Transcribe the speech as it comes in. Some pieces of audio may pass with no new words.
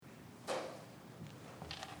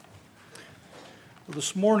Well,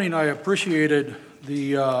 this morning I appreciated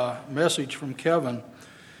the message from Kevin,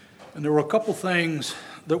 and there were a couple things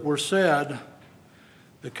that were said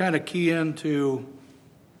that kind of key into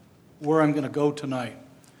where I'm going to go tonight.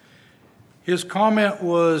 His comment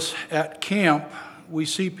was, at camp, we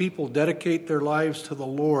see people dedicate their lives to the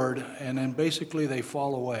Lord, and then basically they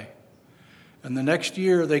fall away. And the next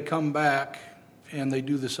year they come back and they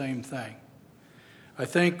do the same thing. I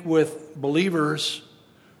think with believers,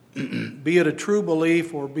 be it a true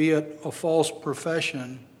belief or be it a false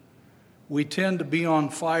profession, we tend to be on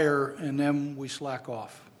fire and then we slack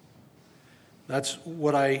off. That's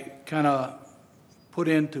what I kind of put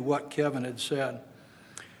into what Kevin had said.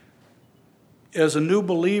 As a new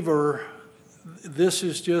believer, this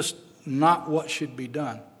is just not what should be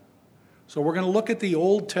done. So we're going to look at the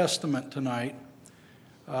Old Testament tonight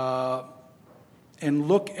and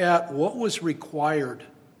look at what was required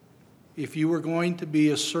if you were going to be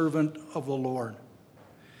a servant of the Lord.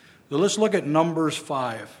 So let's look at Numbers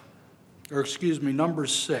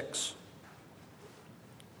 6.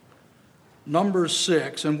 Numbers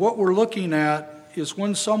 6, and what we're looking at is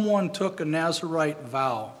when someone took a Nazirite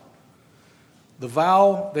vow. The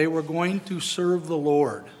vow they were going to serve the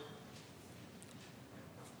Lord.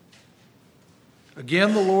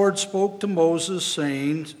 Again, the Lord spoke to Moses,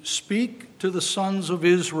 saying, "Speak to the sons of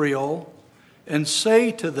Israel and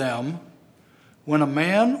say to them, when a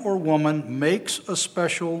man or woman makes a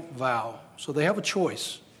special vow," so they have a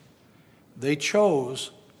choice. They chose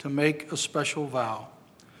to make a special vow.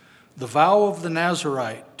 The vow of the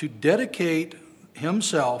Nazirite, to dedicate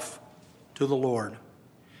himself to the Lord.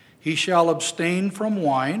 He shall abstain from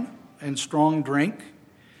wine and strong drink.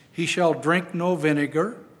 He shall drink no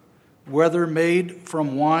vinegar, whether made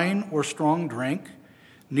from wine or strong drink.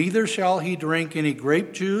 Neither shall he drink any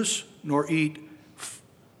grape juice, nor eat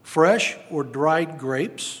fresh or dried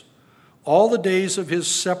grapes. All the days of his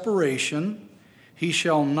separation he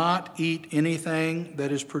shall not eat anything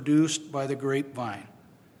that is produced by the grapevine,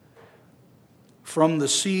 from the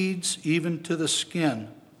seeds even to the skin.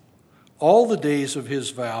 All the days of his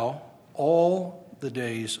vow,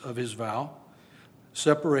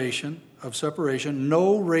 separation,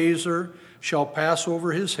 no razor shall pass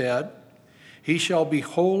over his head. He shall be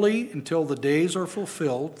holy until the days are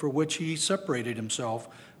fulfilled for which he separated himself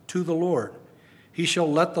to the Lord. He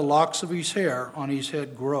shall let the locks of his hair on his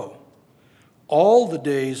head grow. All the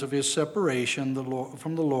days of his separation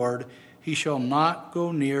from the Lord, he shall not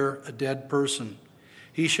go near a dead person.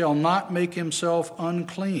 He shall not make himself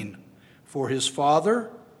unclean for his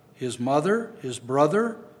father, his mother, his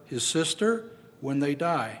brother, his sister, when they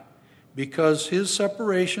die, because his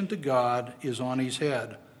separation to God is on his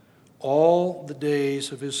head. All the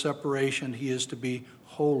days of his separation he is to be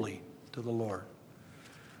holy to the Lord.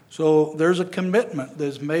 So there's a commitment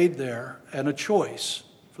that's made there and a choice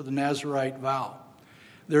for the Nazirite vow.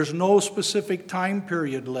 There's no specific time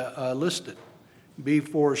period listed. Be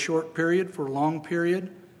for a short period, for a long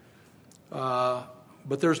period,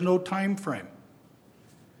 but there's no time frame.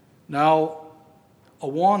 Now,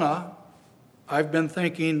 Awana, I've been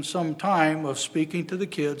thinking some time of speaking to the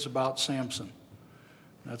kids about Samson.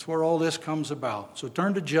 That's where all this comes about. So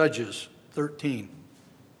turn to Judges 13.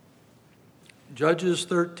 Judges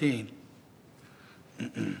 13.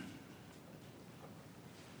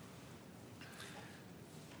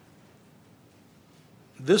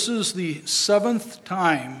 This is the seventh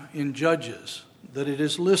time in Judges that it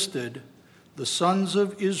is listed, the sons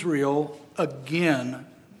of Israel again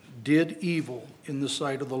did evil in the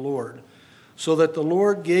sight of the Lord, so that the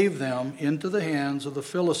Lord gave them into the hands of the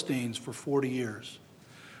Philistines for 40 years.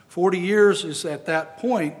 40 years is at that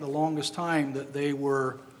point the longest time that they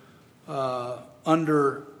were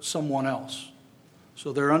under someone else.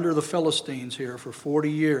 So they're under the Philistines here for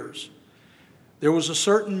 40 years. There was a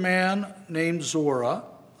certain man named Zorah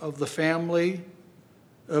of the family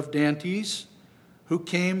of Dantes, who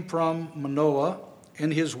came from Manoah,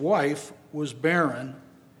 and his wife was barren.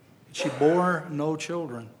 She bore no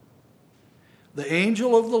children. The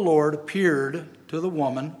angel of the Lord appeared to the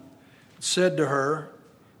woman and said to her,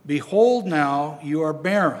 "Behold, now you are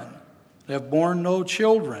barren, have borne no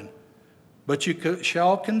children, but you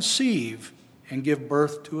shall conceive and give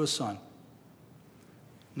birth to a son."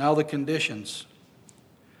 Now the conditions.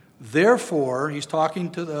 Therefore, he's talking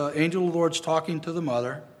to the angel of the Lord's talking to the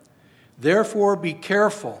mother. Therefore, be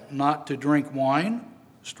careful not to drink wine,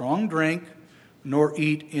 strong drink, nor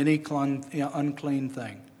eat any unclean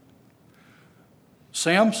thing.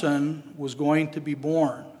 Samson was going to be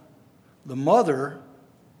born. The mother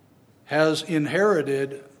has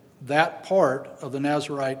inherited that part of the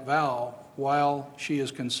Nazirite vow while she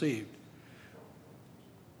is conceived.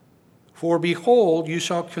 For behold, you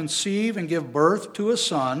shall conceive and give birth to a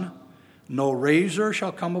son. No razor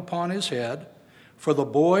shall come upon his head, for the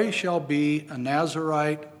boy shall be a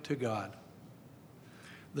Nazirite to God.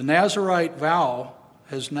 The Nazirite vow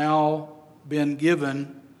has now been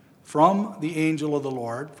given from the angel of the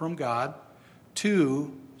Lord, from God,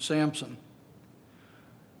 to Samson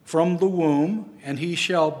from the womb, and he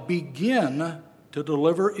shall begin to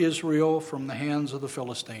deliver Israel from the hands of the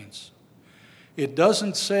Philistines. It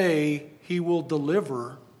doesn't say he will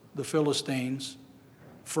deliver the Philistines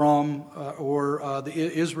from,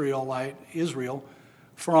 Israel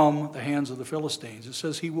from the hands of the Philistines. It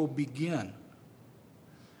says he will begin.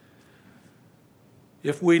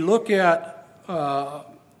 If we look at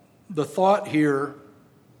the thought here,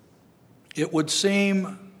 it would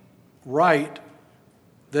seem right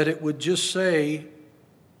that it would just say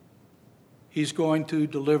he's going to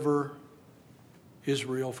deliver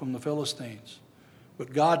Israel from the Philistines.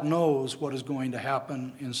 But God knows what is going to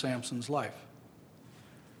happen in Samson's life.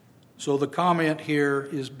 So the comment here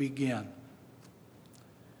is begin.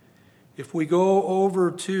 If we go over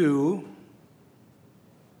to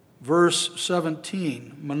verse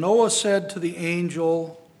 17, Manoah said to the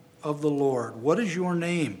angel of the Lord, "What is your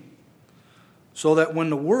name? So that when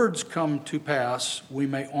the words come to pass, we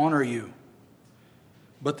may honor you."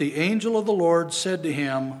 But the angel of the Lord said to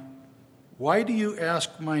him, "Why do you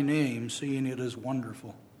ask my name, seeing it is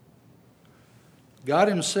wonderful?" God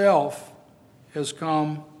himself has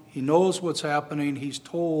come. He knows what's happening. He's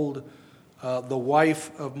told the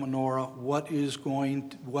wife of Manoah what she's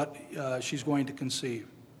going to conceive.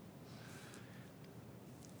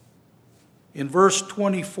 In verse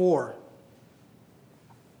 24,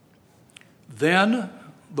 then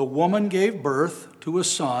the woman gave birth to a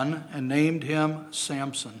son and named him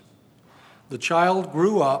Samson. The child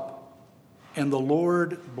grew up, and the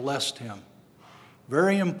Lord blessed him.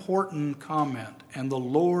 Very important comment. And the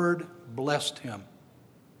Lord blessed him.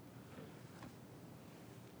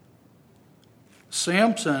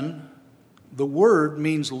 Samson, the word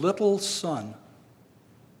means little son.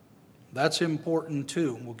 That's important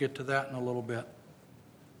too. We'll get to that in a little bit.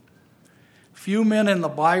 Few men in the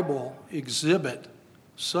Bible exhibit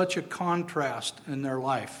such a contrast in their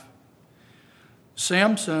life.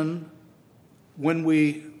 Samson, when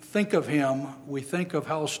we think of him, we think of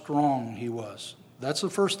how strong he was. That's the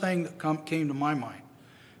first thing that came to my mind.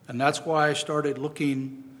 And that's why I started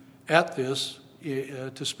looking at this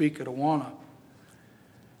to speak at Awana.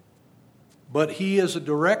 But he is a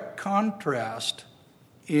direct contrast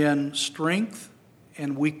in strength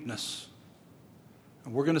and weakness.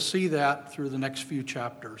 And we're going to see that through the next few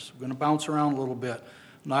chapters. We're going to bounce around a little bit.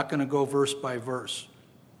 I'm not going to go verse by verse.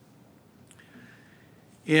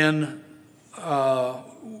 You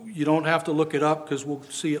don't have to look it up because we'll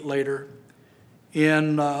see it later.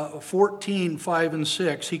 In 14:5 and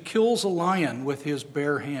 6, he kills a lion with his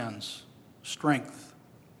bare hands. Strength.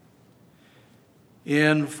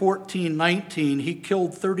 In 14:19, he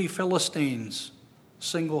killed 30 Philistines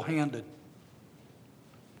single-handed.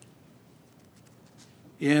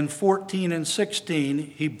 In 14 and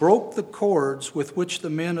 16, he broke the cords with which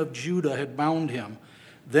the men of Judah had bound him.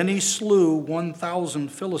 Then he slew 1,000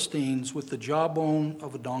 Philistines with the jawbone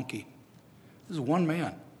of a donkey. This is one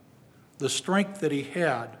man. The strength that he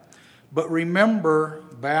had. But remember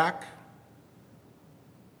back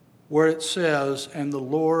where it says, and the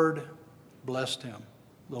Lord blessed him.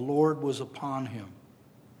 The Lord was upon him.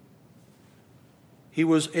 He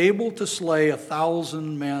was able to slay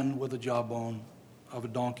 1,000 men with a jawbone of a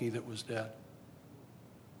donkey that was dead.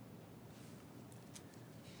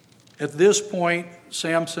 At this point,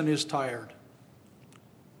 Samson is tired.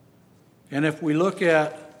 And if we look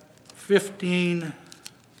at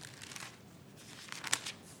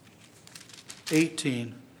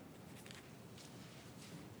 15:18,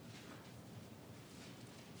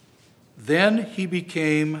 then he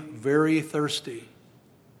became very thirsty.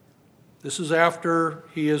 This is after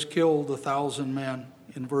he has killed 1,000 men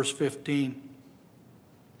in verse 15.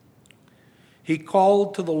 He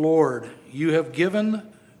called to the Lord, "You have given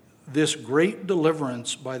this great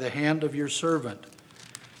deliverance by the hand of your servant,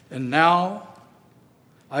 and now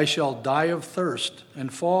I shall die of thirst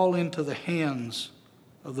and fall into the hands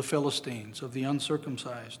of the Philistines, of the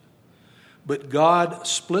uncircumcised." But God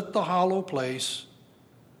split the hollow place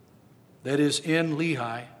that is in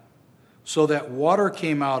Lehi, so that water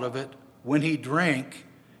came out of it. When he drank,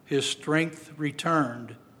 his strength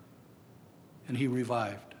returned, and he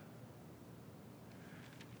revived.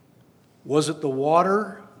 Was it the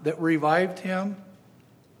water that revived him?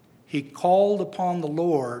 He called upon the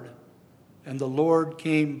Lord, and the Lord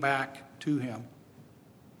came back to him,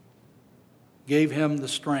 gave him the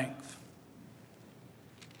strength.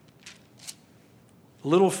 A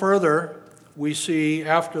little further, we see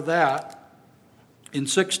after that, in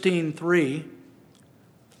 16:3,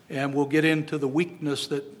 and we'll get into the weakness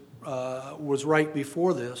that was right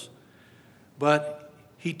before this, but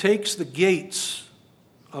he takes the gates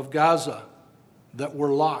of Gaza that were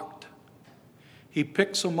locked. He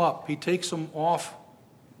picks them up. He takes them off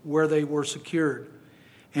where they were secured,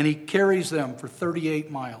 and he carries them for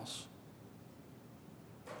 38 miles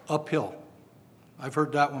uphill. I've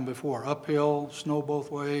heard that one before. Uphill, snow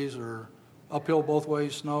both ways, or uphill both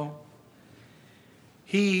ways, snow.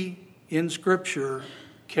 He, in Scripture,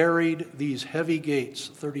 carried these heavy gates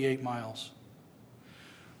 38 miles.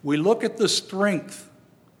 We look at the strength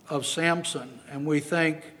of Samson and we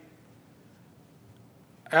think,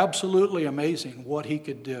 absolutely amazing what he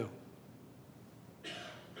could do.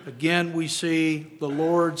 Again, we see the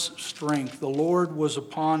Lord's strength. The Lord was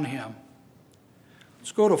upon him.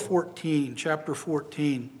 Let's go to chapter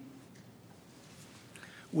 14.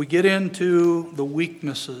 We get into the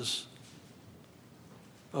weaknesses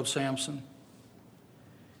of Samson.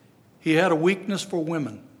 He had a weakness for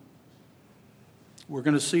women. We're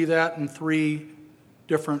going to see that in 3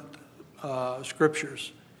 different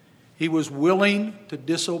scriptures. He was willing to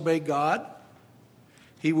disobey God.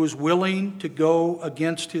 He was willing to go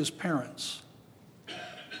against his parents.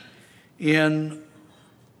 In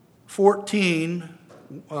 14,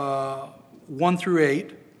 1 through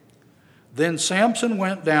 8, then Samson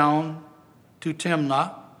went down to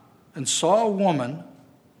Timnah and saw a woman,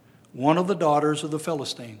 one of the daughters of the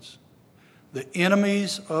Philistines, the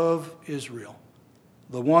enemies of Israel,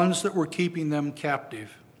 the ones that were keeping them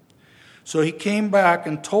captive. So he came back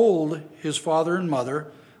and told his father and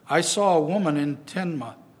mother, I saw a woman in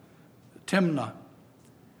Timnah,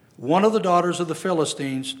 one of the daughters of the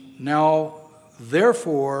Philistines. Now,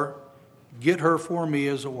 therefore, get her for me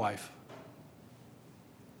as a wife.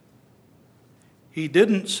 He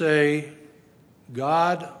didn't say,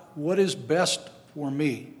 God, what is best for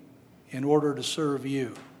me in order to serve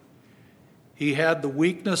you? He had the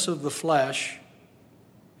weakness of the flesh,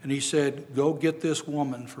 and he said, go get this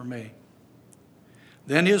woman for me.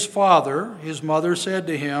 Then his mother said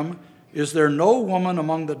to him, is there no woman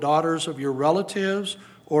among the daughters of your relatives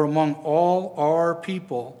or among all our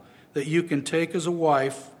people that you can take as a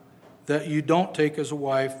wife, that you don't take as a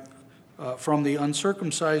wife from the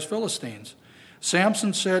uncircumcised Philistines?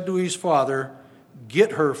 Samson said to his father,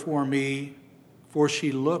 get her for me, for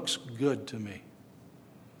she looks good to me.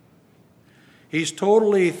 He's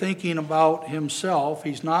totally thinking about himself.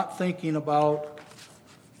 He's not thinking about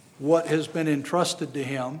what has been entrusted to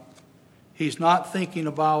him. He's not thinking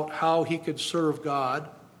about how he could serve God.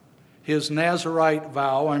 His Nazirite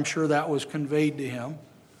vow, I'm sure that was conveyed to him.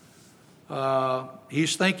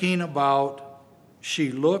 He's thinking about,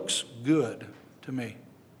 she looks good to me.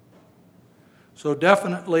 So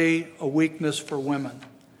definitely a weakness for women.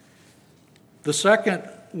 The second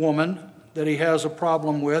woman that he has a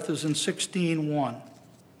problem with is in 16:1,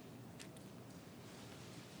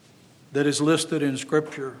 that is listed in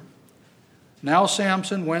Scripture. Now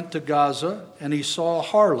Samson went to Gaza, and he saw a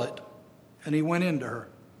harlot, and he went into her.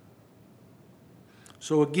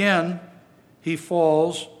 So again, he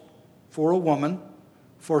falls for a woman,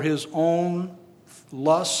 for his own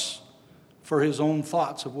lusts, for his own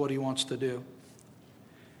thoughts of what he wants to do.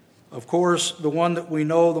 Of course, the one that we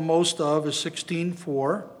know the most of is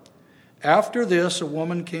 16:4. After this, a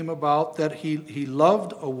woman came about that he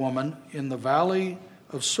loved a woman in the valley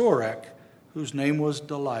of Sorek, whose name was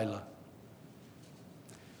Delilah.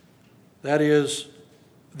 That is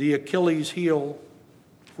the Achilles heel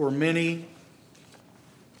for many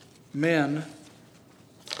men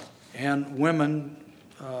and women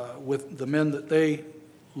with the men that they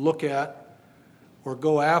look at or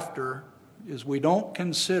go after, is we don't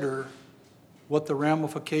consider what the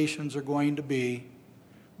ramifications are going to be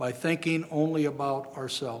by thinking only about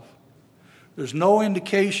ourselves. There's no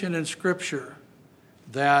indication in Scripture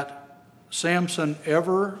that Samson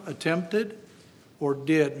ever attempted or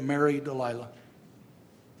did marry Delilah.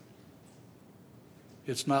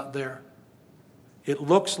 It's not there. It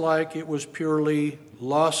looks like it was purely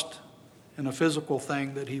lust and a physical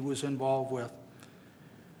thing that he was involved with.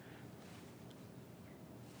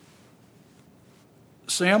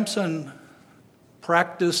 Samson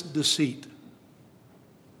practiced deceit.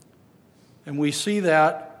 And we see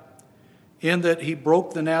that in that he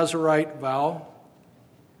broke the Nazirite vow.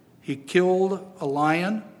 He killed a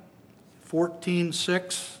lion,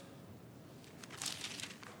 14:6.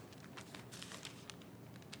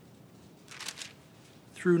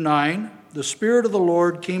 Through 9. The Spirit of the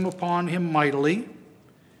Lord came upon him mightily.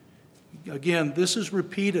 Again, this is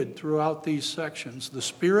repeated throughout these sections. The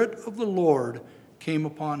Spirit of the Lord came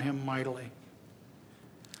upon him mightily,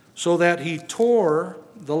 so that he tore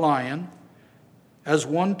the lion as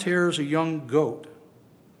one tears a young goat,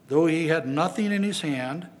 though he had nothing in his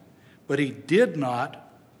hand, but he did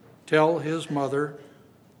not tell his mother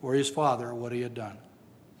or his father what he had done.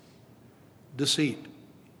 Deceit.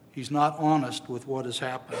 He's not honest with what has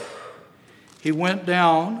happened. He went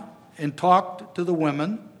down and talked to the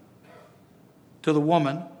woman,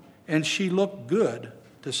 and she looked good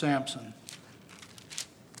to Samson.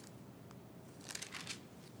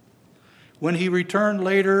 When he returned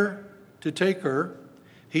later to take her,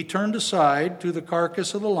 he turned aside to the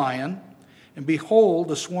carcass of the lion, and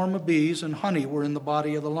behold, a swarm of bees and honey were in the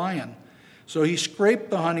body of the lion. So he scraped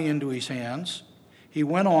the honey into his hands. He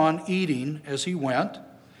went on eating as he went.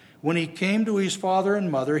 When he came to his father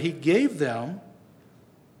and mother, he gave them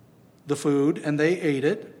the food, and they ate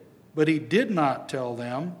it, but he did not tell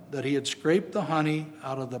them that he had scraped the honey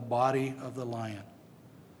out of the body of the lion.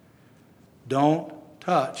 Don't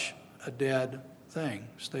touch a dead thing.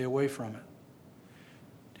 Stay away from it.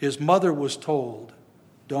 His mother was told,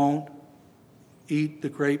 don't eat the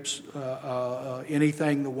grapes,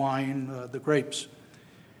 anything, the wine, the grapes.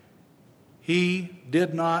 He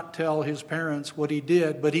did not tell his parents what he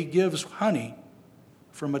did, but he gives honey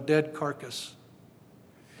from a dead carcass.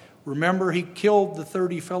 Remember, he killed the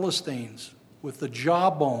 30 Philistines with the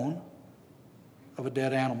jawbone of a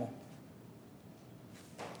dead animal.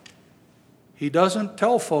 He doesn't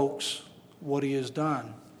tell folks what he has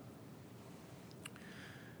done.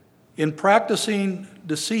 In practicing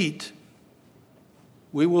deceit,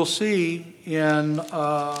 we will see in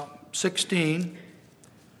 16,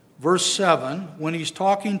 verse 7, when he's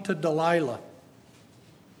talking to Delilah.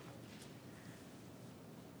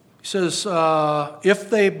 He says, if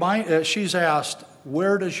they bind, she's asked,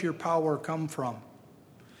 where does your power come from?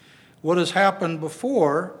 What has happened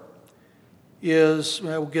before is,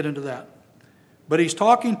 we'll get into that. But he's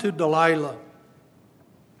talking to Delilah.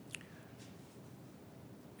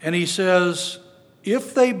 And he says,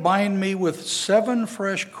 if they bind me with 7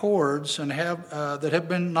 fresh cords and that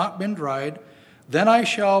have not been dried, then I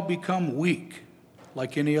shall become weak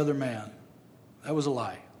like any other man. That was a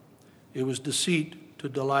lie. It was deceit to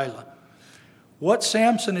Delilah. What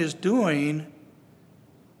Samson is doing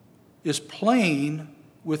is playing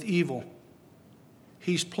with evil.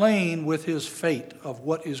 He's playing with his fate of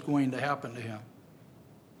what is going to happen to him.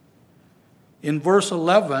 In verse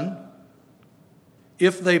 11,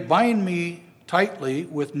 if they bind me tightly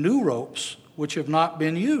with new ropes which have not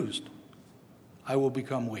been used, I will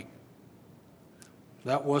become weak.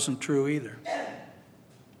 That wasn't true either.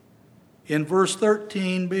 In verse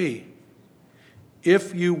 13b,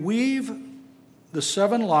 if you weave the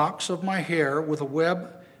 7 locks of my hair with a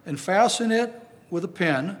web and fasten it with a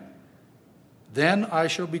pin, then I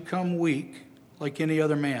shall become weak like any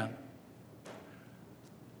other man.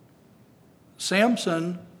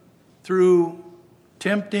 Samson, through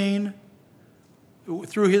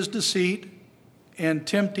his deceit and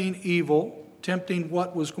tempting evil, tempting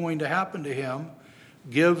what was going to happen to him,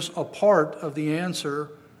 gives a part of the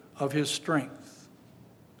answer of his strength.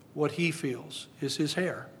 What he feels is his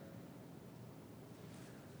hair.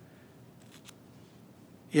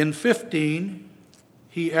 In 15,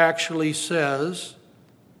 he actually says,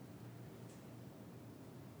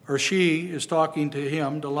 or she is talking to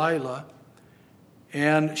him, Delilah,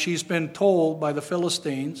 and she's been told by the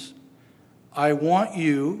Philistines, I want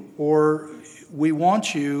you, or we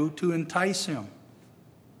want you to entice him.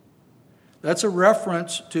 That's a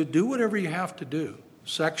reference to do whatever you have to do.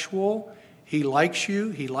 Sexual, he likes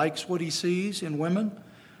you, he likes what he sees in women.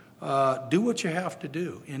 Do what you have to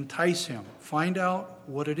do. Entice him. Find out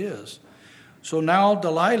what it is. So now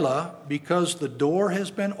Delilah, because the door has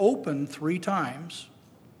been opened 3 times,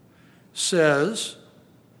 says,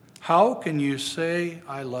 how can you say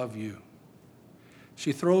I love you?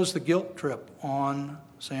 She throws the guilt trip on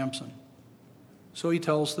Samson. So he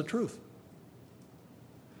tells the truth.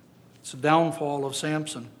 It's the downfall of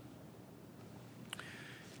Samson.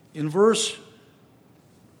 In verse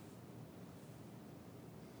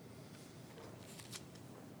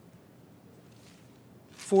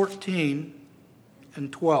 14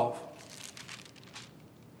 and 12,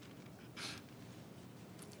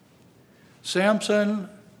 Samson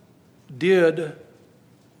did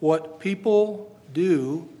what people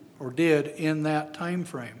do or did in that time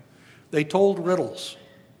frame. They told riddles.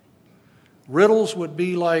 Riddles would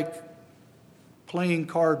be like playing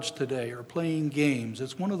cards today or playing games.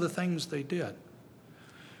 It's one of the things they did.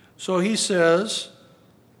 So he says,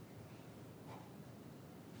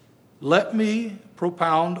 let me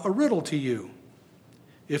propound a riddle to you.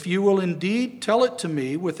 If you will indeed tell it to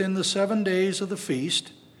me within the 7 days of the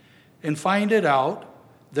feast and find it out,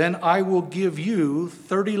 then I will give you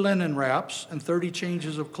 30 linen wraps and 30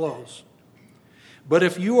 changes of clothes. But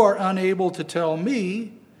if you are unable to tell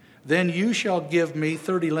me, then you shall give me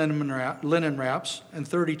 30 linen wraps and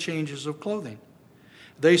 30 changes of clothing.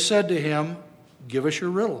 They said to him, give us your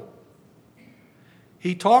riddle.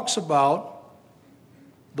 He talks about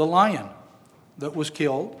the lion that was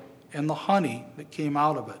killed and the honey that came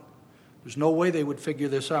out of it. There's no way they would figure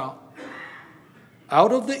this out.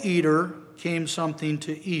 Out of the eater came something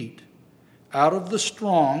to eat. Out of the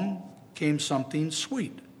strong came something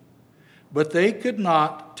sweet. But they could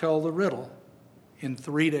not tell the riddle in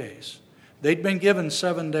 3 days. They'd been given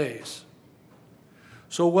 7 days.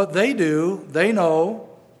 So what they do, they know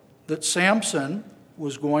that Samson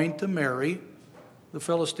was going to marry the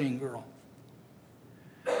Philistine girl.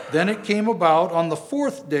 Then it came about on the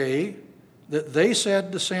 4th day that they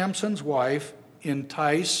said to Samson's wife,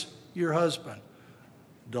 entice your husband,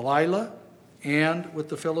 Delilah, and with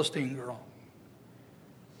the Philistine girl.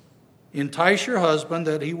 Entice your husband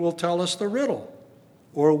that he will tell us the riddle,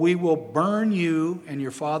 or we will burn you and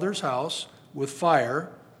your father's house with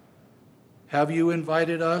fire. Have you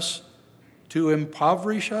invited us to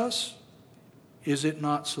impoverish us? Is it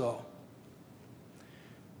not so?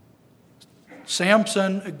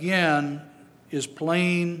 Samson, again, is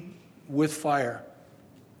playing with fire.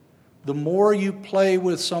 The more you play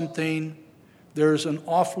with something, there's an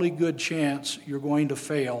awfully good chance you're going to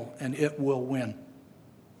fail and it will win.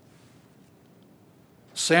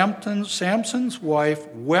 Samson's wife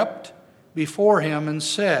wept before him and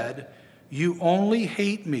said, you only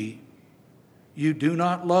hate me. You do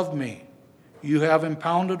not love me. You have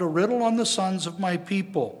impounded a riddle on the sons of my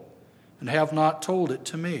people and have not told it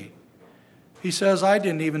to me. He says, I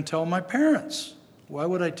didn't even tell my parents. Why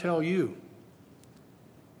would I tell you?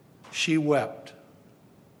 She wept.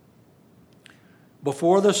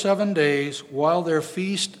 Before the 7 days, while their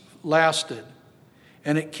feast lasted,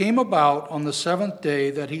 and it came about on the 7th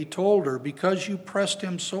day that he told her, because you pressed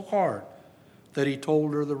him so hard, that he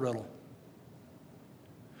told her the riddle.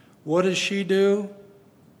 What does she do?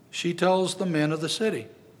 She tells the men of the city,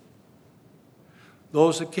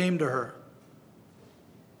 those that came to her.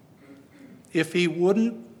 If he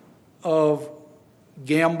wouldn't have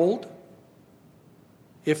gambled,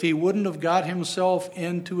 if he wouldn't have got himself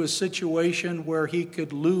into a situation where he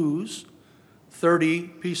could lose 30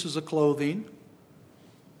 pieces of clothing,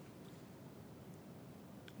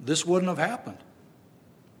 this wouldn't have happened.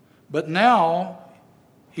 But now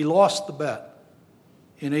he lost the bet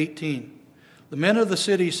in 18. The men of the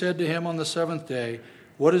city said to him on the 7th day,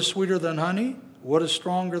 what is sweeter than honey? What is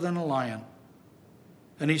stronger than a lion?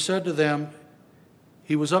 And he said to them,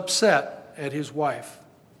 he was upset at his wife.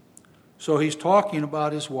 So he's talking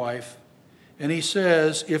about his wife. And he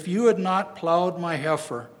says, if you had not plowed my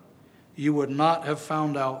heifer, you would not have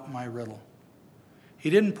found out my riddle. He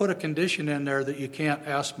didn't put a condition in there that you can't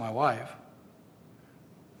ask my wife.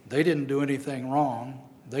 They didn't do anything wrong.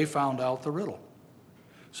 They found out the riddle.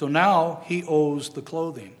 So now he owes the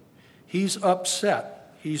clothing. He's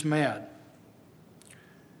upset. He's mad.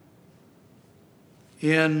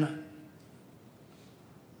 In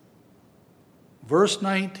verse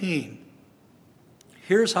 19,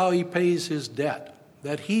 here's how he pays his debt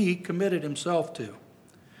that he committed himself to.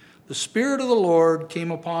 The Spirit of the Lord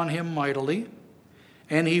came upon him mightily,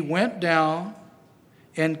 and he went down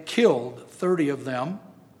and killed 30 of them,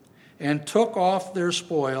 and took off their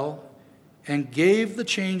spoil, and gave the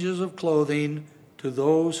changes of clothing to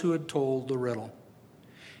those who had told the riddle.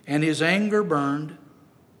 And his anger burned,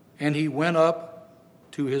 and he went up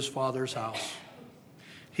to his father's house.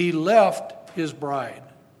 He left his bride.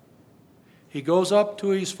 He goes up to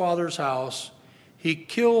his father's house. He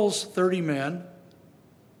kills 30 men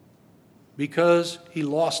because he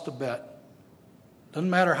lost the bet. Doesn't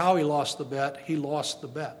matter how he lost the bet, he lost the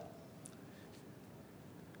bet.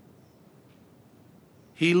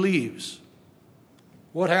 He leaves.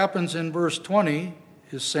 What happens in verse 20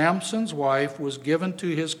 is Samson's wife was given to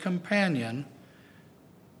his companion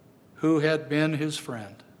who had been his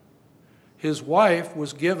friend. His wife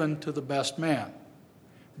was given to the best man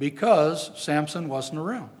because Samson wasn't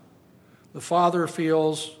around. The father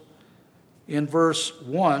feels in verse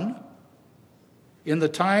 1, in the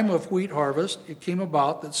time of wheat harvest, it came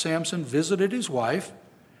about that Samson visited his wife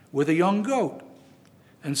with a young goat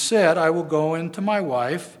and said, I will go into my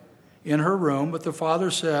wife in her room, but the father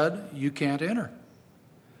said, you can't enter.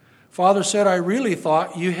 Father said, I really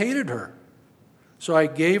thought you hated her, so I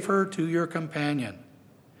gave her to your companion.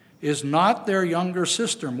 Is not their younger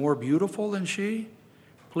sister more beautiful than she?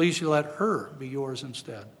 Please let her be yours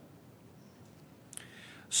instead.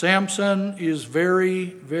 Samson is very,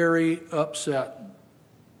 very upset.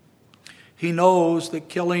 He knows that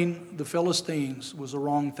killing the Philistines was the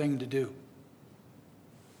wrong thing to do.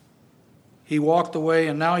 He walked away,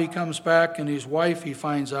 and now he comes back, and his wife, he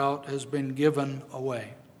finds out, has been given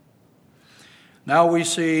away. Now we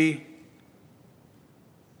see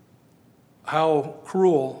how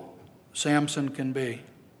cruel Samson can be.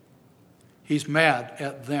 He's mad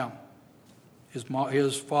at them,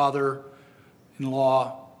 his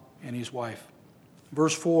father-in-law and his wife.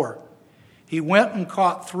 Verse 4, he went and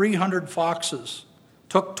caught 300 foxes,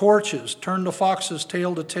 took torches, turned the fox's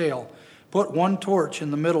tail to tail, put one torch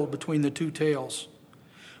in the middle between the two tails.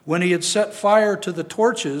 When he had set fire to the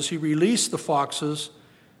torches, he released the foxes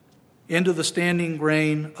into the standing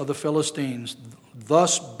grain of the Philistines,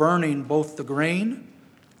 thus burning both the grain,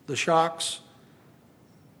 the shocks,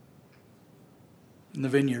 and the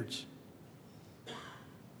vineyards.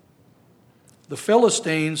 The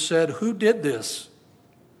Philistines said, "Who did this?"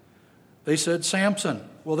 They said, "Samson."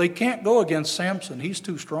 Well, they can't go against Samson. He's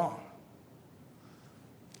too strong.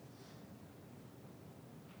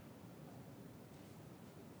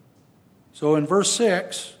 So in verse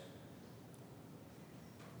 6,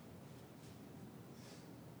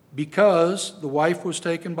 because the wife was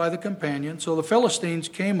taken by the companion, so the Philistines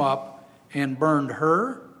came up and burned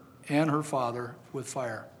her and her father with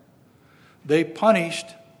fire. They punished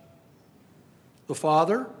the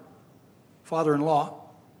father-in-law,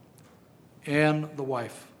 and the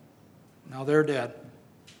wife. Now they're dead.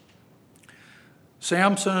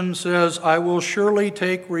 Samson says, "I will surely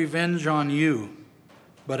take revenge on you,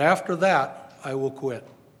 but after that I will quit."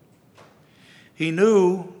 He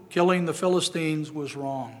knew killing the Philistines was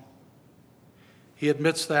wrong. He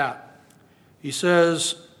admits that. He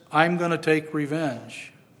says, "I'm going to take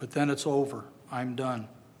revenge, but then it's over. I'm done."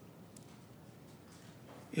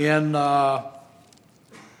 In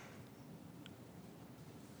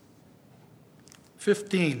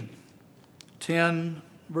 10,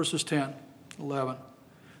 verses 10, 11.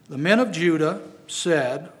 The men of Judah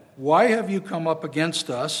said, "Why have you come up against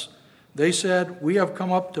us?" They said, "We have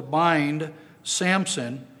come up to bind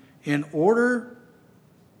Samson in order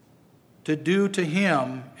to do to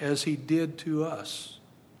him as he did to us."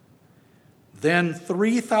 Then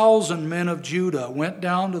 3,000 men of Judah went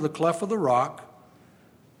down to the cleft of the rock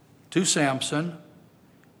to Samson,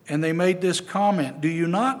 and they made this comment, "Do you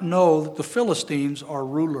not know that the Philistines are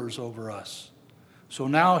rulers over us?" So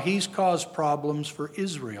now he's caused problems for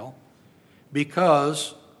Israel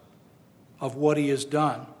because of what he has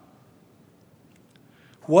done.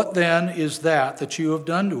 "What then is that you have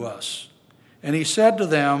done to us?" And he said to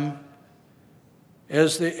them,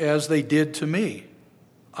 as they did to me,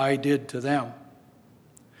 I did to them.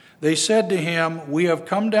 They said to him, "We have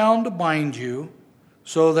come down to bind you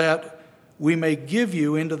so that we may give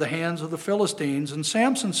you into the hands of the Philistines." And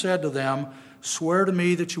Samson said to them, "Swear to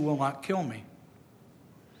me that you will not kill me."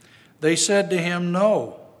 They said to him,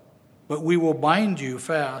 "No, but we will bind you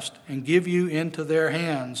fast and give you into their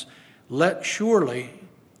hands. Surely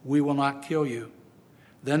we will not kill you."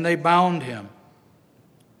 Then they bound him.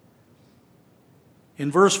 In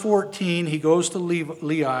verse 14, he goes to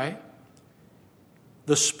Lehi.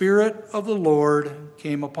 The Spirit of the Lord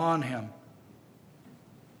came upon him,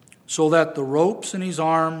 so that the ropes in his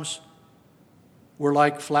arms were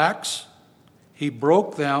like flax. He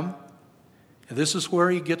broke them, and this is where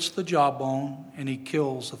he gets the jawbone, and he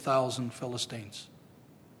kills 1,000 Philistines.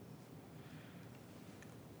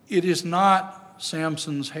 It is not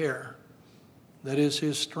Samson's hair that is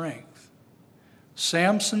his strength.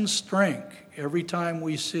 Samson's strength, every time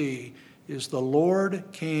we see, is the Lord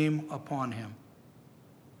came upon him.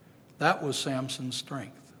 That was Samson's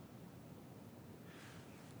strength.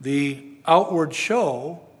 The outward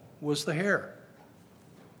show was the hair.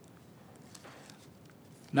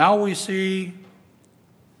 Now we see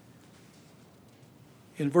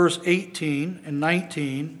in verse 18 and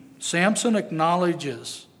 19, Samson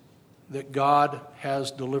acknowledges that God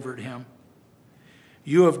has delivered him.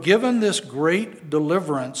 "You have given this great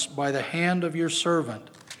deliverance by the hand of your servant,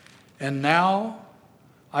 and now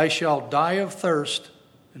I shall die of thirst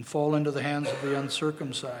and fall into the hands of the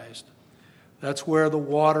uncircumcised." That's where the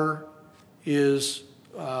water is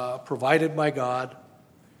provided by God,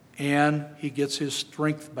 and he gets his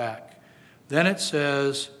strength back. Then it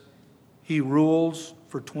says he rules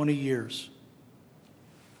for 20 years.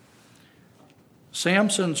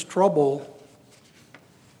 Samson's trouble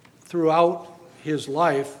throughout his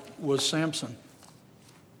life was Samson.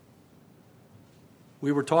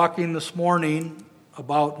 We were talking this morning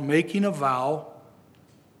about making a vow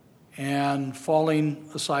and falling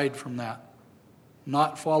aside from that,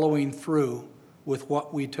 not following through with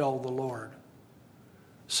what we tell the Lord.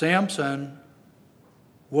 Samson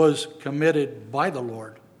was committed by the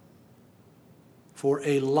Lord for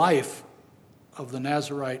a life of the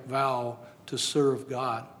Nazirite vow to serve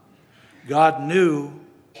God. God knew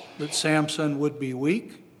that Samson would be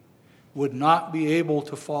weak, would not be able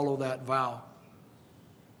to follow that vow.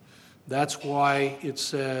 That's why it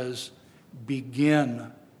says,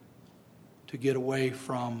 begin to get away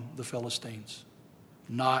from the Philistines.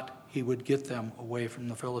 Not he would get them away from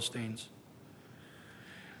the Philistines.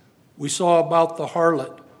 We saw about the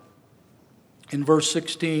harlot in verse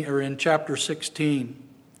 16, or in chapter 16,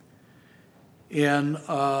 in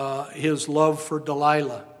his love for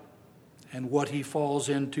Delilah and what he falls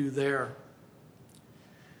into there.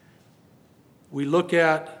 We look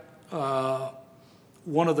at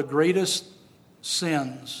one of the greatest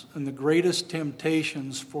sins and the greatest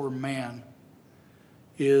temptations for man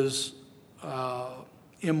is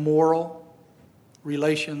immoral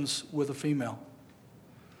relations with a female.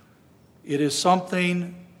 It is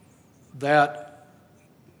something that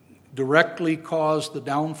directly caused the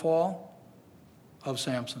downfall of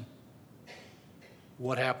Samson.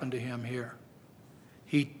 What happened to him here?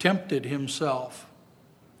 He tempted himself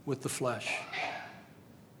with the flesh.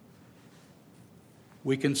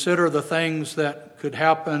 We consider the things that could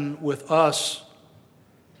happen with us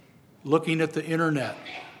looking at the internet.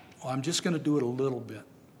 Well, I'm just going to do it a little bit.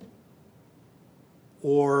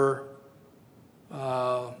 Or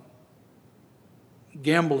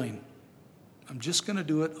gambling. I'm just going to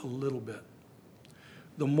do it a little bit.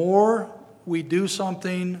 The more we do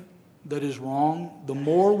something that is wrong, the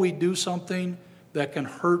more we do something that can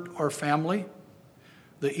hurt our family,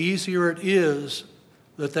 the easier it is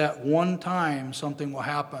that one time something will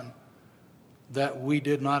happen that we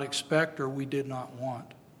did not expect or we did not want.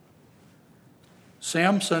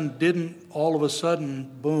 Samson didn't all of a sudden,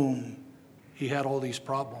 boom, he had all these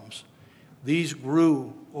problems. These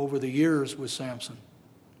grew over the years with Samson.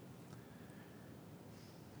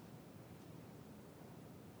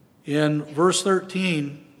 In verse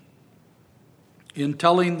 13, in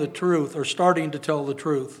telling the truth, or starting to tell the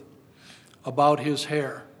truth about his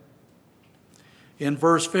hair. In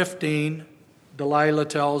verse 15, Delilah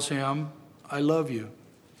tells him, I love you.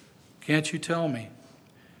 Can't you tell me?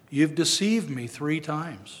 You've deceived me 3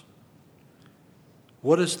 times.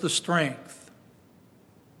 What is the strength?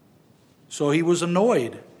 So he was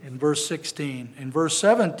annoyed in verse 16. In verse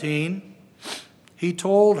 17, he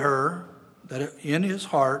told her that in his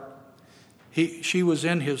heart, she was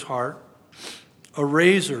in his heart, a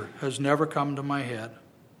razor has never come to my head,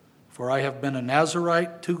 for I have been a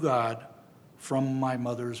Nazirite to God from my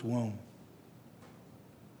mother's womb.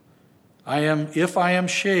 If I am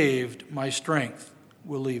shaved, my strength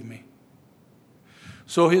will leave me.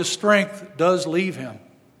 So his strength does leave him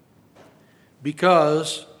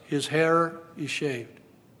because his hair is shaved.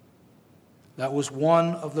 That was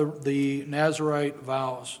one of the Nazirite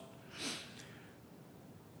vows.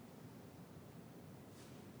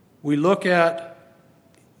 We look at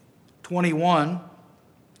 21.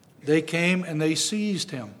 They came and they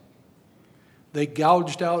seized him. They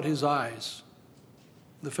gouged out his eyes,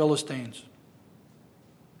 the Philistines.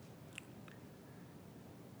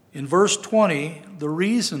 In verse 20, the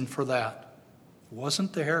reason for that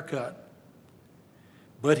wasn't the haircut,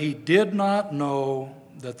 but he did not know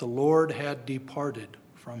that the Lord had departed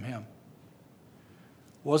from him.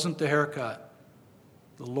 Wasn't the haircut.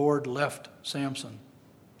 The Lord left Samson.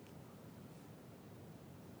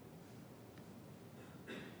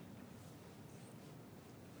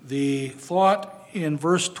 The thought in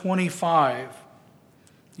verse 25,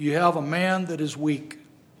 you have a man that is weak,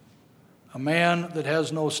 a man that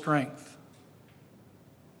has no strength.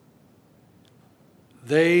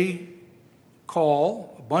 They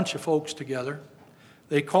call a bunch of folks together.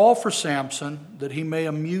 They call for Samson that he may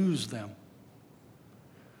amuse them.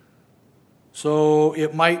 So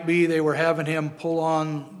it might be they were having him pull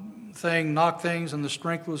on knock things, and the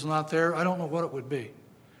strength was not there. I don't know what it would be.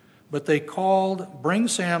 But they called, bring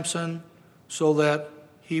Samson so that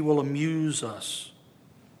he will amuse us.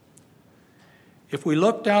 If we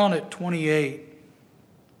look down at 28,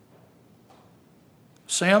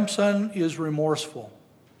 Samson is remorseful.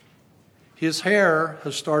 His hair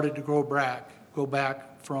has started to go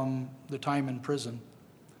back from the time in prison.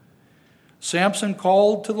 Samson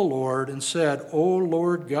called to the Lord and said, O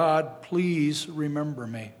Lord God, please remember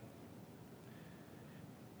me.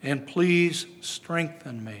 And please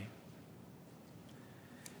strengthen me.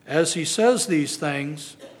 As he says these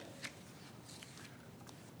things,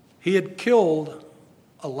 he had killed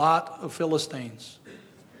a lot of Philistines.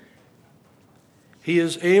 He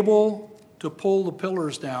is able to pull the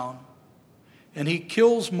pillars down, and he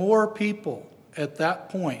kills more people at that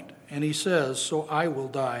point. And he says, so I will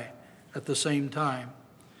die at the same time.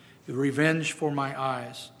 Revenge for my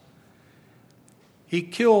eyes. He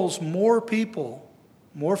kills more people,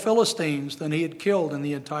 more Philistines than he had killed in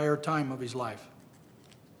the entire time of his life.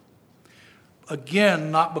 Again,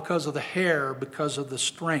 not because of the hair, because of the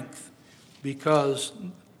strength, because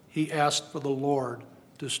he asked for the Lord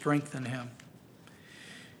to strengthen him.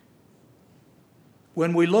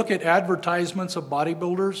 When we look at advertisements of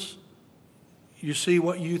bodybuilders, you see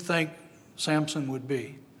what you think Samson would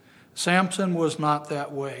be. Samson was not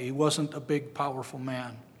that way. He wasn't a big, powerful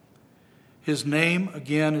man. His name,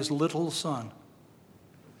 again, is Little Son.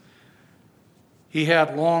 He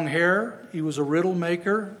had long hair, he was a riddle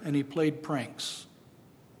maker, and he played pranks.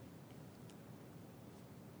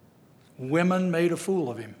 Women made a fool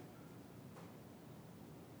of him.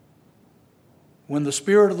 When the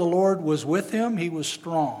Spirit of the Lord was with him, he was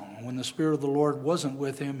strong. When the Spirit of the Lord wasn't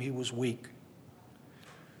with him, he was weak.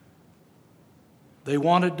 They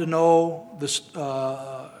wanted to know the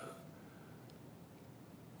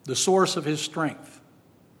source of his strength.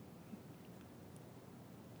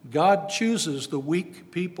 God chooses the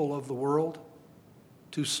weak people of the world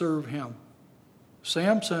to serve him.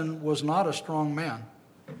 Samson was not a strong man.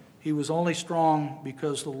 He was only strong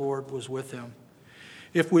because the Lord was with him.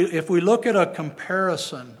 If we look at a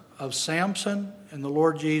comparison of Samson and the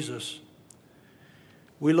Lord Jesus,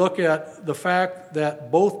 we look at the fact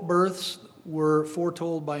that both births were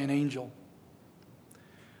foretold by an angel,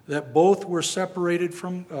 that both were separated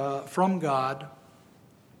from God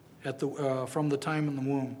from the time in the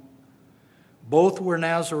womb. Both were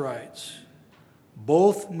Nazarites.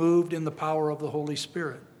 Both moved in the power of the Holy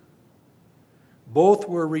Spirit. Both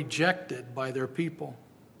were rejected by their people.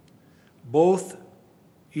 Both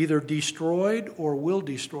either destroyed or will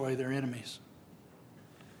destroy their enemies.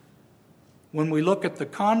 When we look at the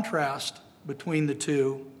contrast between the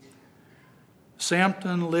two,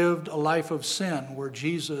 Samson lived a life of sin where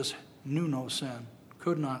Jesus knew no sin,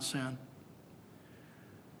 could not sin.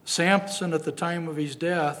 Samson, at the time of his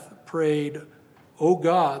death, prayed, "O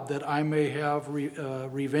God, that I may have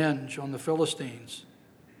revenge on the Philistines."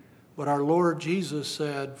 But our Lord Jesus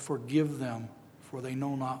said, "Forgive them, for they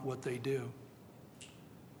know not what they do."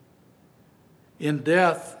 In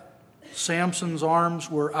death, Samson's arms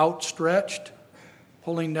were outstretched,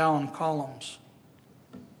 pulling down columns.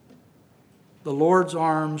 The Lord's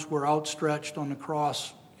arms were outstretched on the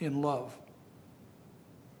cross in love.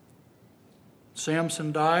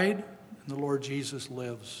 Samson died, and the Lord Jesus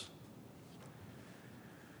lives.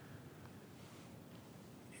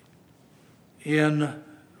 In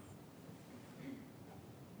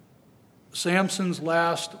Samson's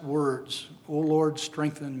last words, "O Lord,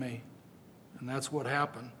 strengthen me." And that's what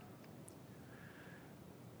happened.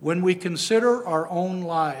 When we consider our own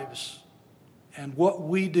lives and what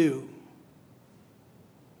we do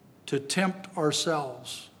to tempt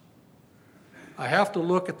ourselves, I have to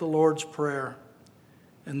look at the Lord's Prayer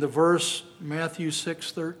and the verse, Matthew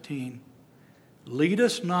 6:13. "Lead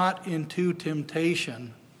us not into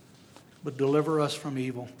temptation, but deliver us from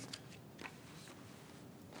evil."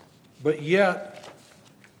 But yet,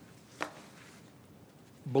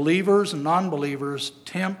 believers and non-believers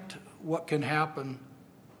tempt what can happen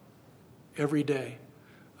every day.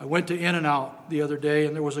 I went to In-N-Out the other day,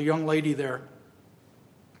 and there was a young lady there.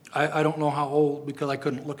 I don't know how old because I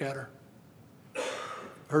couldn't look at her.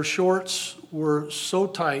 Her shorts were so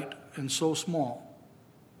tight and so small.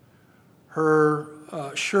 Her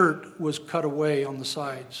shirt was cut away on the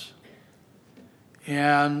sides.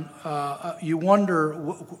 And you wonder,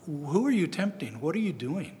 who are you tempting? What are you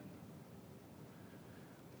doing?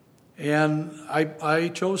 And I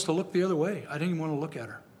chose to look the other way. I didn't even want to look at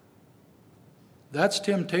her. That's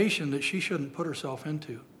temptation that she shouldn't put herself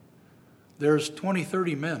into. There's 20,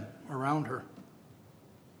 30 men around her.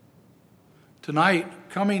 Tonight,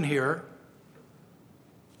 coming here,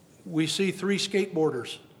 we see 3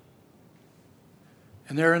 skateboarders.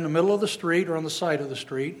 And they're in the middle of the street or on the side of the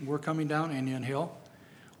street. We're coming down Indian Hill.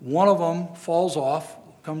 One of them falls off,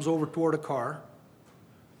 comes over toward a car.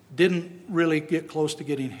 Didn't really get close to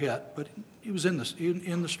getting hit, but he was in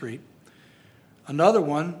the street. Another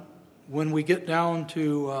one, when we get down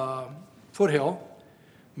to Foothill,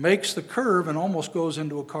 makes the curve and almost goes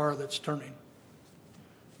into a car that's turning.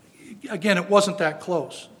 Again, it wasn't that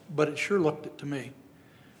close, but it sure looked it to me.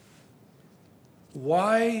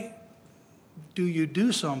 Why do you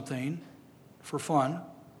do something for fun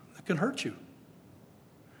that can hurt you?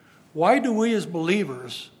 Why do we as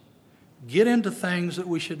believers get into things that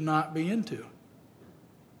we should not be into?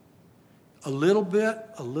 a little bit,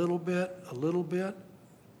 a little bit, a little bit.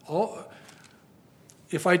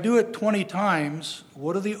 If I do it 20 times,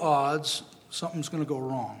 what are the odds something's going to go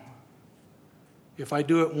wrong? If I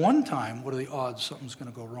do it one time, what are the odds something's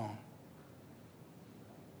going to go wrong?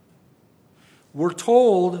 We're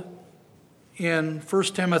told in 1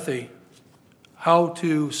 Timothy how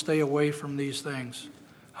to stay away from these things,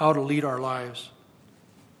 how to lead our lives.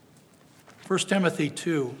 1 Timothy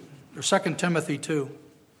 2, or 2 Timothy 2.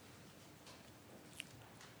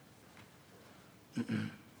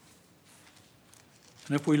 And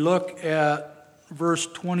if we look at verse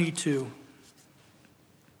 22,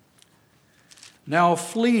 now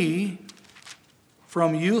flee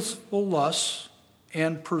from youthful lusts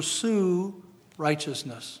and pursue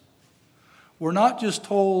righteousness. We're not just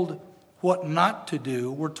told what not to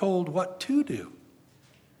do, we're told what to do.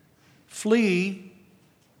 Flee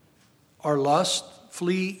our lust,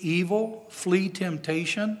 flee evil, flee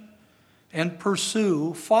temptation, and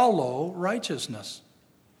follow righteousness.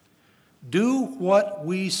 Do what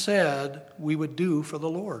we said we would do for the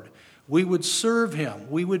Lord. We would serve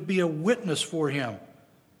Him. We would be a witness for Him.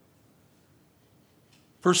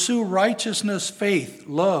 Pursue righteousness, faith,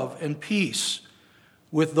 love, and peace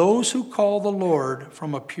with those who call the Lord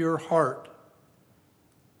from a pure heart.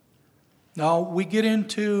 Now, we get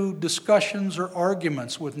into discussions or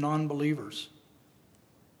arguments with non-believers.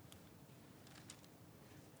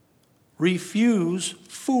 Refuse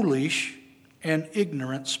foolish and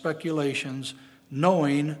ignorant speculations,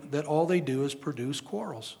 knowing that all they do is produce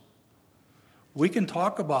quarrels. We can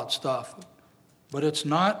talk about stuff, but it's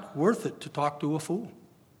not worth it to talk to a fool.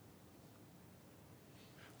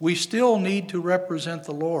 We still need to represent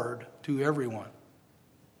the Lord to everyone.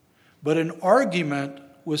 But an argument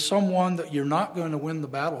with someone that you're not going to win the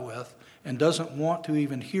battle with and doesn't want to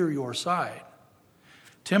even hear your side,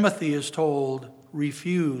 Timothy is told,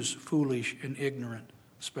 refuse foolish and ignorant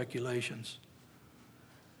speculations.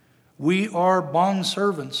 We are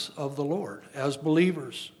bondservants of the Lord as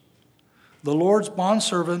believers. The Lord's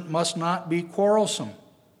bondservant must not be quarrelsome,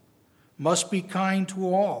 must be kind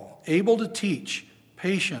to all, able to teach,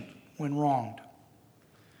 patient when wronged,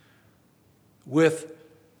 with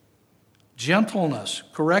gentleness,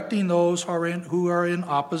 correcting those who are in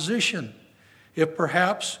opposition, if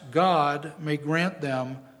perhaps God may grant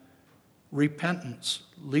them repentance,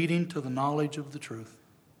 leading to the knowledge of the truth.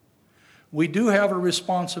 We do have a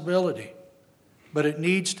responsibility, but it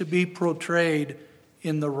needs to be portrayed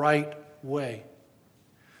in the right way.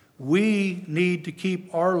 We need to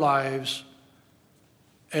keep our lives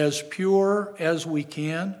as pure as we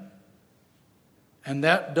can, and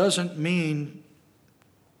that doesn't mean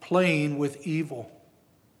playing with evil.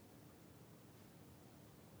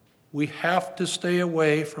 We have to stay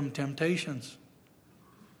away from temptations.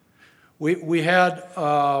 We had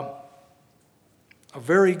a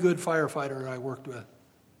very good firefighter I worked with.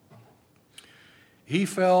 He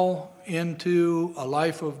fell into a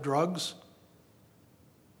life of drugs.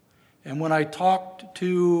 And when I talked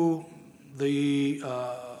to the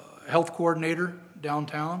health coordinator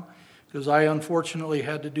downtown, because I unfortunately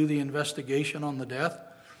had to do the investigation on the death,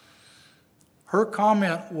 her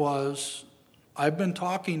comment was, I've been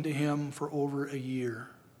talking to him for over a year.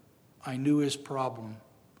 I knew his problem.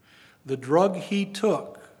 The drug he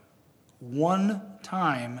took, one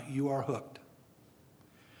time you are hooked.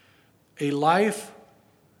 A life,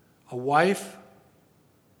 a wife,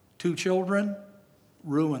 2 children,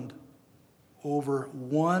 ruined over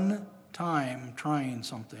one time trying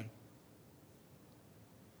something.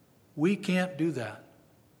 We can't do that.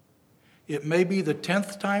 It may be the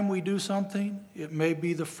 10th time we do something. It may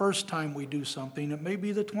be the first time we do something. It may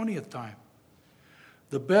be the 20th time.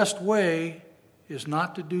 The best way is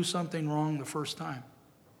not to do something wrong the first time.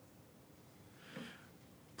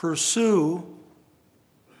 Pursue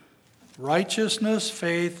righteousness,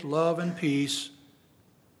 faith, love, and peace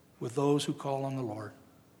with those who call on the Lord.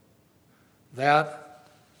 That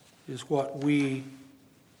is what we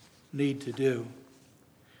need to do.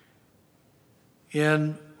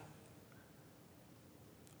 In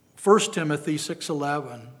 1 Timothy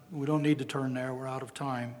 6:11, we don't need to turn there, we're out of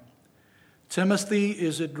time. Timothy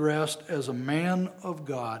is addressed as a man of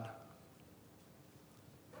God.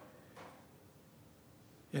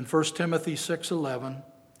 In 1 Timothy 6:11,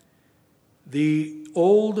 the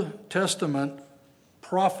Old Testament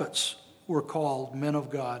prophets were called men of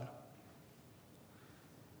God.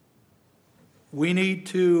 We need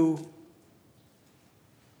to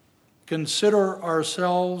consider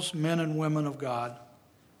ourselves men and women of God,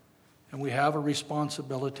 and we have a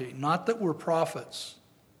responsibility. Not that we're prophets,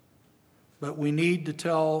 but we need to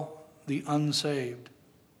tell the unsaved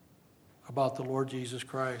about the Lord Jesus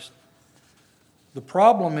Christ. The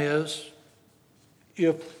problem is,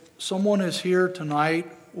 if someone is here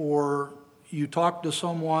tonight or you talk to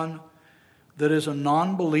someone that is a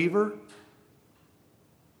non-believer,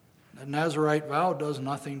 the Nazirite vow does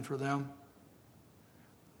nothing for them.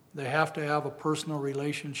 They have to have a personal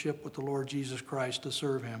relationship with the Lord Jesus Christ to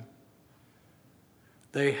serve Him.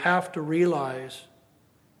 They have to realize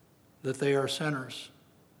that they are sinners.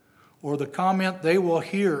 Or the comment they will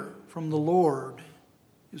hear from the Lord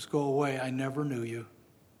is, "Go away, I never knew you."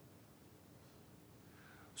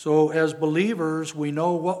 So as believers, we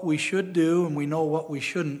know what we should do and we know what we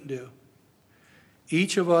shouldn't do.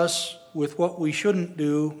 Each of us with what we shouldn't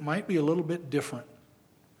do might be a little bit different.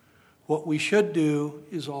 What we should do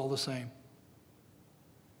is all the same.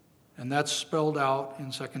 And that's spelled out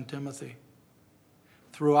in 2 Timothy.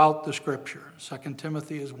 Throughout the Scripture, 2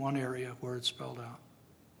 Timothy is one area where it's spelled out.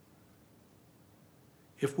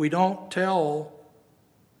 If we don't tell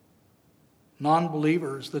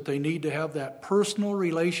non-believers that they need to have that personal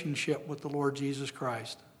relationship with the Lord Jesus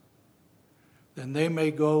Christ, then they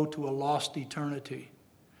may go to a lost eternity,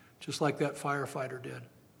 just like that firefighter did.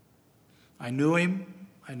 I knew him.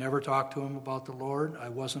 I never talked to him about the Lord. I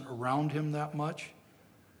wasn't around him that much.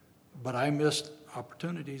 But I missed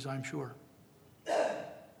opportunities, I'm sure.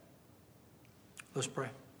 Let's pray.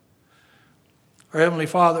 Our Heavenly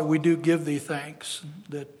Father, we do give Thee thanks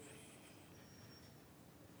that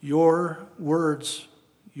Your words,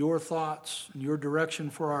 Your thoughts, and Your direction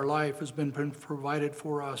for our life has been provided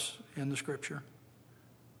for us in the Scripture.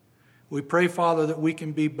 We pray, Father, that we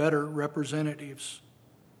can be better representatives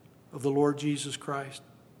of the Lord Jesus Christ.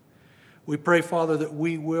 We pray, Father, that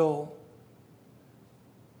we will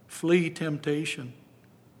flee temptation,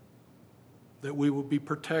 that we will be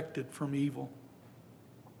protected from evil.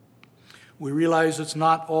 We realize it's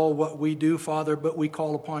not all what we do, Father, but we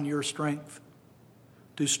call upon Your strength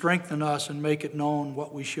to strengthen us and make it known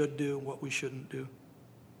what we should do and what we shouldn't do.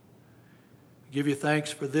 We give You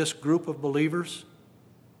thanks for this group of believers.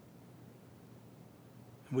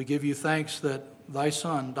 And we give You thanks that Thy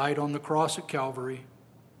Son died on the cross at Calvary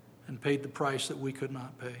and paid the price that we could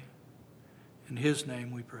not pay. In His name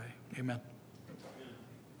we pray. Amen.